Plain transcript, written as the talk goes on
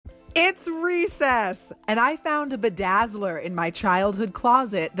It's recess, and I found a bedazzler in my childhood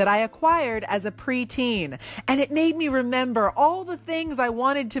closet that I acquired as a preteen, and it made me remember all the things I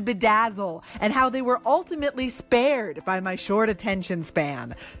wanted to bedazzle and how they were ultimately spared by my short attention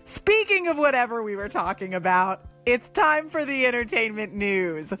span. Speaking of whatever we were talking about, it's time for the entertainment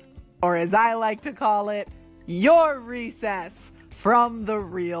news, or as I like to call it, your recess from the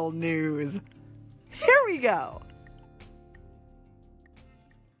real news. Here we go.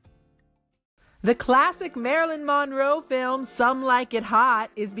 The classic Marilyn Monroe film, Some Like It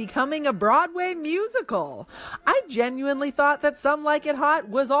Hot, is becoming a Broadway musical. I genuinely thought that Some Like It Hot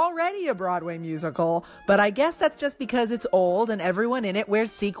was already a Broadway musical, but I guess that's just because it's old and everyone in it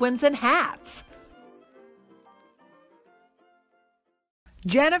wears sequins and hats.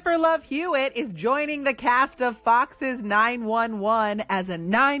 Jennifer Love Hewitt is joining the cast of Fox's 911 as a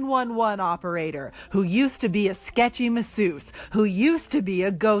 911 operator who used to be a sketchy masseuse, who used to be a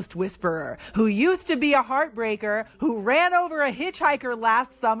ghost whisperer, who used to be a heartbreaker, who ran over a hitchhiker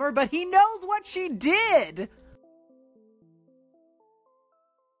last summer, but he knows what she did.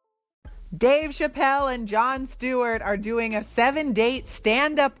 Dave Chappelle and Jon Stewart are doing a 7-date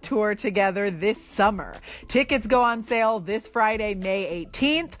stand-up tour together this summer. Tickets go on sale this Friday, May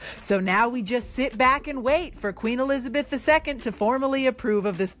 18th, so now we just sit back and wait for Queen Elizabeth II to formally approve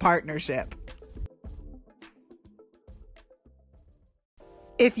of this partnership.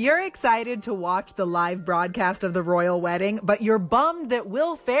 If you're excited to watch the live broadcast of the royal wedding, but you're bummed that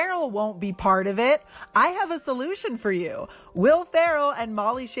Will Ferrell won't be part of it, I have a solution for you. Will Ferrell and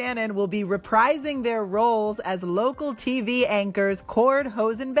Molly Shannon will be reprising their roles as local TV anchors Cord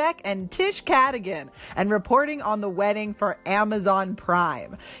Hosenbeck and Tish Cadigan and reporting on the wedding for Amazon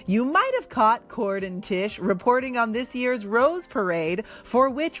Prime. You might have caught Cord and Tish reporting on this year's Rose Parade, for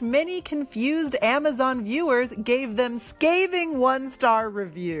which many confused Amazon viewers gave them scathing one-star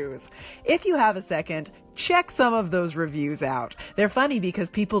reviews. If you have a second, check some of those reviews out. They're funny because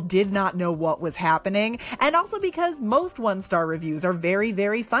people did not know what was happening, and also because most one-star reviews are very,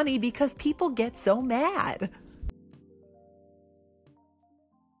 very funny because people get so mad.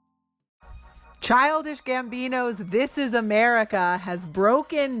 Childish Gambino's This Is America has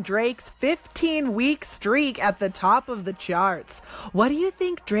broken Drake's 15-week streak at the top of the charts. What do you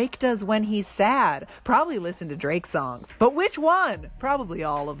think Drake does when he's sad? Probably listen to Drake songs. But which one? Probably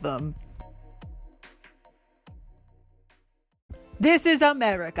all of them. This is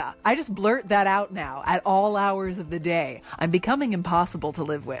America. I just blurt that out now at all hours of the day. I'm becoming impossible to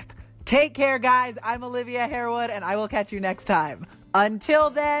live with. Take care, guys. I'm Olivia Harewood, and I will catch you next time. Until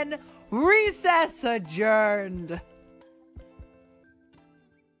then, recess adjourned.